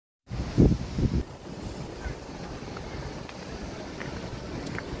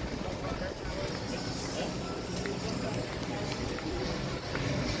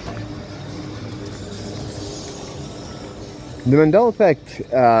The Mandela effect,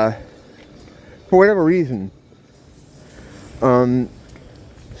 for whatever reason,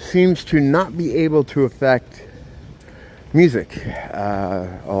 seems to not be able to affect music,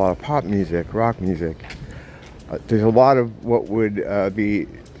 a lot of pop music, rock music. There's a lot of what would be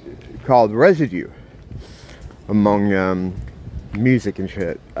called residue among music and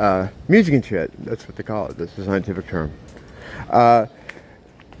shit. Music and shit, that's what they call it. That's the scientific term.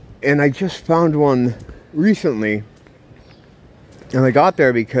 And I just found one recently, and I got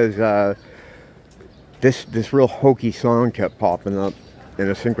there because this real hokey song kept popping up in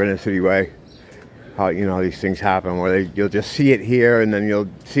a synchronicity way. How, you know, these things happen where you'll just see it here and then you'll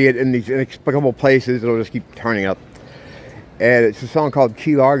see it in these inexplicable places. It'll just keep turning up. And it's a song called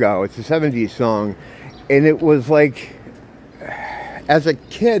Key Largo. It's a 70s song. And it was like, as a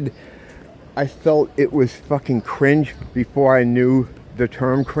kid, I felt it was fucking cringe before I knew the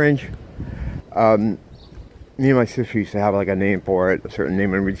term cringe. Me and my sister used to have like a name for it, a certain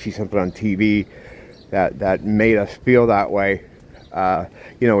name, and we'd see something on TV that made us feel that way.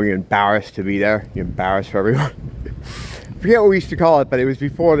 You know, you're embarrassed to be there. You're embarrassed for everyone. I forget what we used to call it, but it was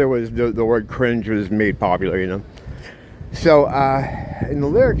before there was the word cringe was made popular, you know. So, in the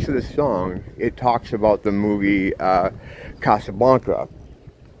lyrics of this song, it talks about the movie Casablanca.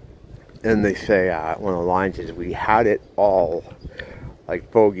 And they say, one of the lines is, "We had it all, like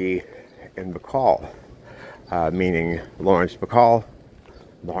Bogey and Bacall," meaning Lauren Bacall,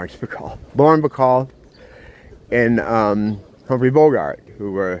 and Humphrey Bogart,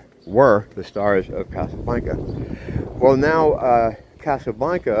 who were the stars of Casablanca. Well, now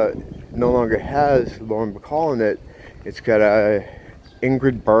Casablanca no longer has Lauren Bacall in it. It's got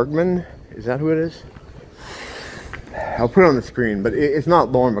Ingrid Bergman. Is that who it is? I'll put it on the screen, but it's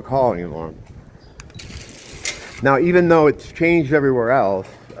not Lauren Bacall anymore. Now, even though it's changed everywhere else,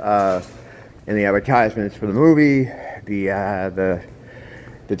 in the advertisements for the movie, the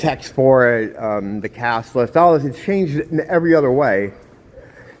text for it, the cast list, all this, it's changed in every other way.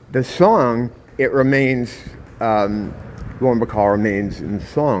 The song, it remains, Lauren Bacall remains in the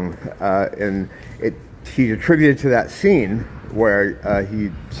song, and he's attributed to that scene where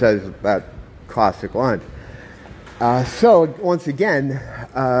he says that classic line. So, once again,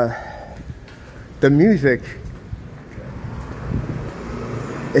 the music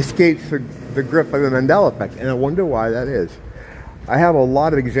escapes the grip of the Mandela effect, and I wonder why that is. I have a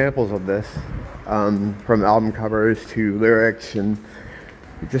lot of examples of this, from album covers to lyrics, and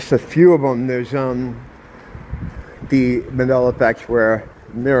just a few of them. There's the Mandela effect where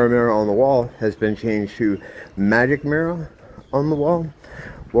 "Mirror, Mirror on the Wall" has been changed to "Magic Mirror on the Wall."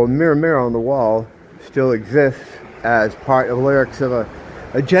 Well, "Mirror, Mirror on the Wall" still exists as part of the lyrics of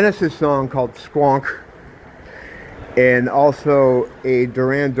a Genesis song called "Squonk," and also a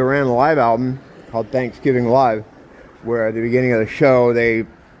Duran Duran live album called "Thanksgiving Live," where at the beginning of the show they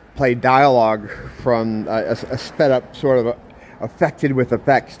play dialogue from a sped up sort of affected with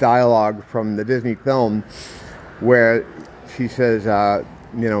effects dialogue from the Disney film, where she says,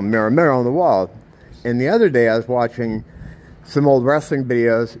 you know, "Mirror, mirror on the wall." And the other day I was watching some old wrestling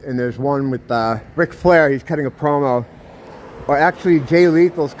videos, and there's one with Ric Flair. He's cutting a promo, or actually Jay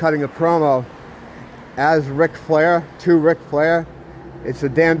Lethal's cutting a promo as Ric Flair, to Ric Flair. It's the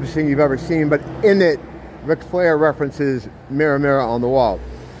damnedest thing you've ever seen, but in it, Ric Flair references "Mirror, Mirror on the Wall."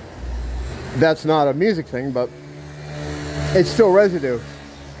 That's not a music thing, but it's still residue.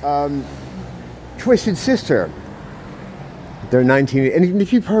 Twisted Sister. They're 19, and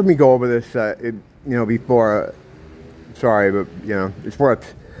if you've heard me go over this, you know, before, sorry, but, you know, it's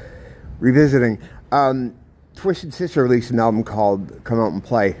worth revisiting. Twisted Sister released an album called "Come Out and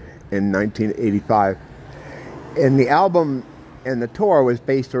Play" in 1985. And the album and the tour was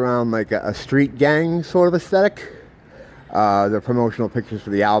based around like a street gang sort of aesthetic. The promotional pictures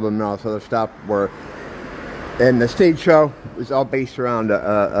for the album and all this other stuff were, and the stage show was all based around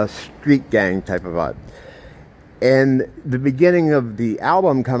a street gang type of vibe. And the beginning of the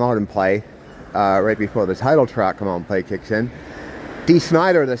album "Come Out and Play," right before the title track "Come Out and Play" kicks in, Dee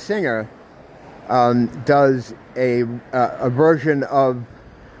Snider, the singer, does a version of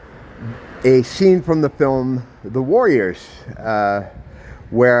a scene from the film "The Warriors,"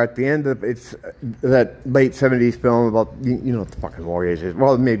 where at the end of it's that late 70s film about, you know what the fucking Warriors is.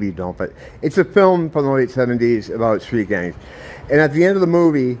 Well, maybe you don't, but it's a film from the late 70s about street gangs. And at the end of the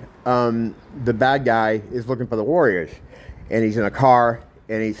movie, the bad guy is looking for the Warriors, and he's in a car,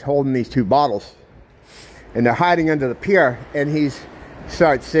 and he's holding these two bottles, and they're hiding under the pier, and he's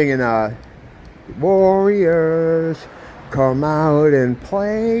start singing, warriors, come out and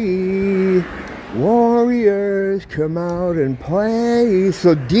play. Warriors, come out and play.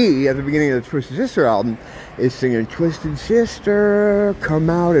 So D, at the beginning of the Twisted Sister album, is singing, Twisted Sister, come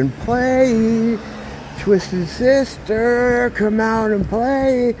out and play. Twisted Sister, come out and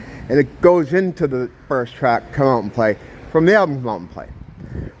play. And it goes into the first track, Come Out and Play, from the album Come Out and Play.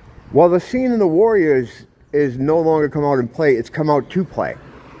 Well, the scene in the Warriors is no longer Come Out and Play, it's Come Out to Play.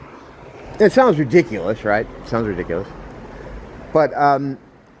 It sounds ridiculous, right? It sounds ridiculous. But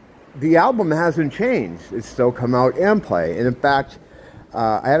the album hasn't changed. It's still Come Out and Play. And in fact,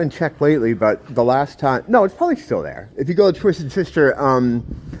 I haven't checked lately, but the last time... No, it's probably still there. If you go to Twisted Sister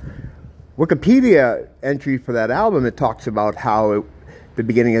Wikipedia entry for that album, it talks about how the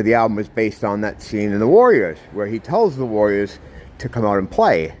beginning of the album was based on that scene in the Warriors, where he tells the Warriors to come out and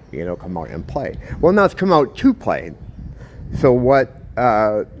play. You know, come out and play. Well, now it's Come Out to Play. So what,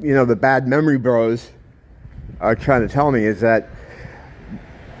 you know, the bad memory bros are trying to tell me is that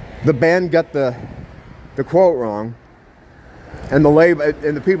the band got the quote wrong, and the label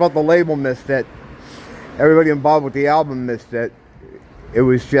and the people at the label missed it. Everybody involved with the album missed it. It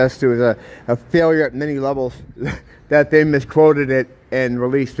was a failure at many levels that they misquoted it and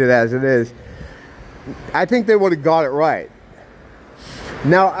released it as it is. I think they would have got it right.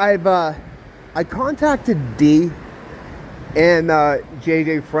 Now I contacted D and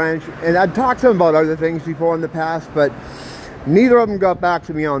JJ French, and I'd talked to them about other things before in the past, but neither of them got back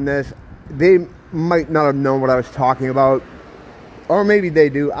to me on this. They might not have known what I was talking about, or maybe they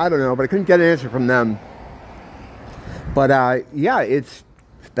do, I don't know, but I couldn't get an answer from them. But yeah,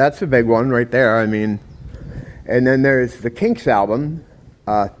 that's a big one right there. I mean, and then there's the Kinks album,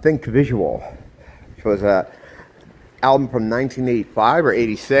 Think Visual, which was a album from 1985 or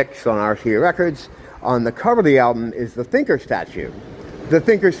 86 on RCA Records. On the cover of the album is the Thinker statue. The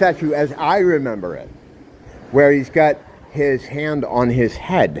Thinker statue as I remember it, where he's got his hand on his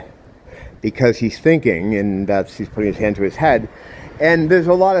head because he's thinking, and he's putting his hand to his head. And there's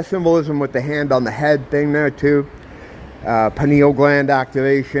a lot of symbolism with the hand on the head thing there too. Pineal gland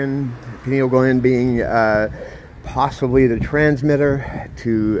activation, pineal gland being possibly the transmitter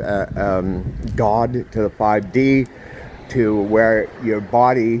to God, to the 5D, to where your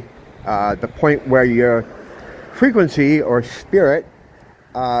body, the point where your frequency or spirit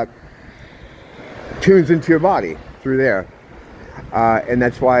tunes into your body through there. And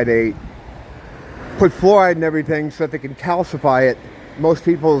that's why they put fluoride and everything so that they can calcify it. Most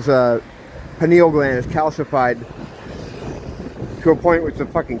people's pineal gland is calcified to a point where it's a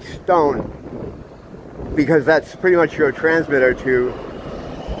fucking stone, because that's pretty much your transmitter to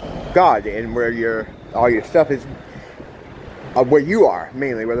God, and where all your stuff is, where you are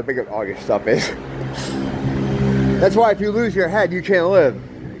mainly, where the bigger all your stuff is. That's why if you lose your head, you can't live.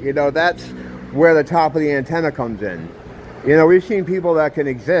 You know, that's where the top of the antenna comes in. You know, we've seen people that can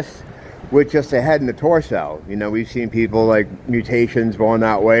exist with just a head and a torso. You know, we've seen people like mutations going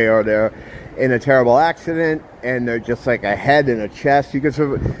that way, or they're in a terrible accident and they're just like a head and a chest. You can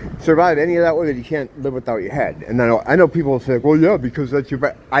survive any of that way, but you can't live without your head. And I know people say, well, yeah, because that's your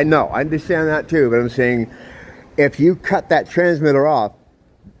brain. I know, I understand that too, but I'm saying if you cut that transmitter off,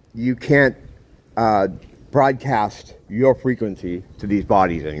 you can't broadcast your frequency to these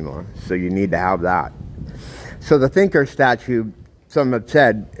bodies anymore. So you need to have that. So the Thinker statue, some have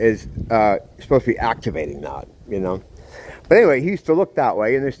said, is supposed to be activating that, you know. But anyway, he used to look that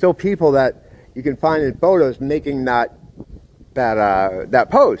way, and there's still people that you can find in photos making that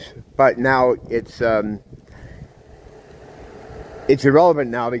pose. But now it's irrelevant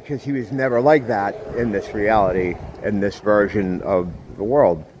now, because he was never like that in this reality, in this version of the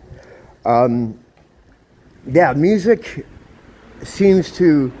world. Yeah, music seems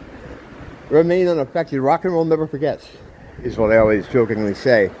to remain unaffected. Rock and roll never forgets, is what I always jokingly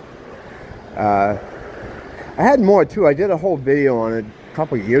say. I had more too. I did a whole video on it a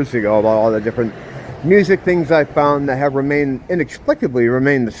couple of years ago about all the different music things I found that have inexplicably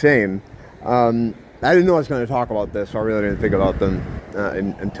remained the same. I didn't know I was going to talk about this, so I really didn't think about them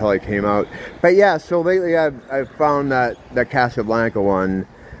until I came out. But yeah, so lately I've found that Casablanca one,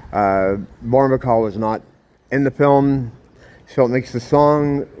 Born Recall was not in the film, so it makes the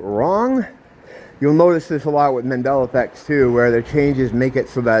song wrong. You'll notice this a lot with Mandela effects too, where the changes make it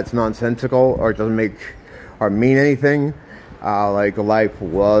so that it's nonsensical, or it doesn't make or mean anything. Like life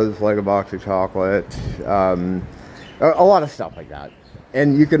was like a box of chocolate, a lot of stuff like that.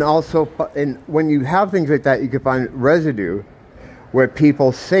 And you can also, and when you have things like that, you can find residue where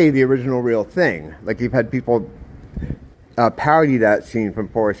people say the original real thing. Like you've had people parody that scene from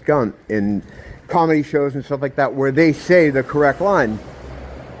Forrest Gump in comedy shows and stuff like that, where they say the correct line,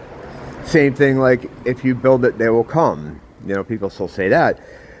 Same thing, like, if you build it, they will come. You know, people still say that.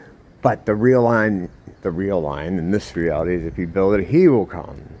 But the real line in this reality is, if you build it, he will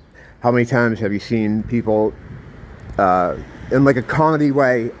come. How many times have you seen people, in like a comedy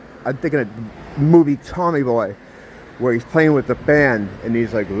way, I'm thinking of the movie Tommy Boy, where he's playing with the band, and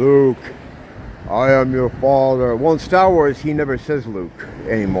he's like, Luke, I am your father. Well, in Star Wars, he never says Luke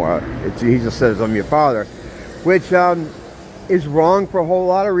anymore. He just says, I'm your father. Which is wrong for a whole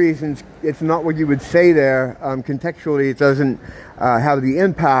lot of reasons. It's not what you would say there. Contextually, it doesn't have the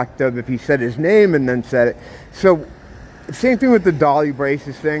impact of if he said his name and then said it. So, same thing with the dolly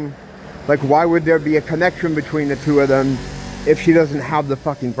braces thing. Like, why would there be a connection between the two of them if she doesn't have the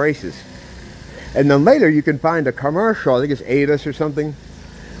fucking braces? And then later you can find a commercial, I think it's Avis or something,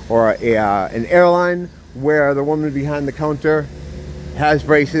 or an airline, where the woman behind the counter has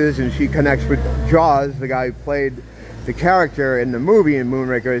braces and she connects with Jaws, the guy who played the character in the movie in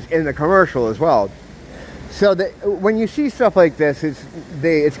Moonraker, is in the commercial as well. So when you see stuff like this,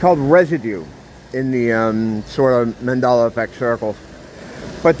 it's called residue in the sort of Mandela effect circles.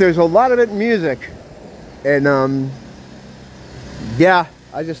 But there's a lot of it in music. And yeah,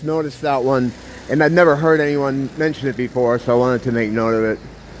 I just noticed that one. And I've never heard anyone mention it before, so I wanted to make note of it.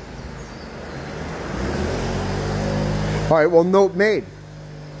 Alright, well, note made.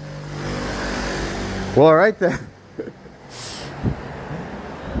 Well, alright then.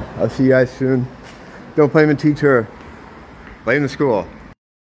 I'll see you guys soon. Don't blame the teacher. Blame the school.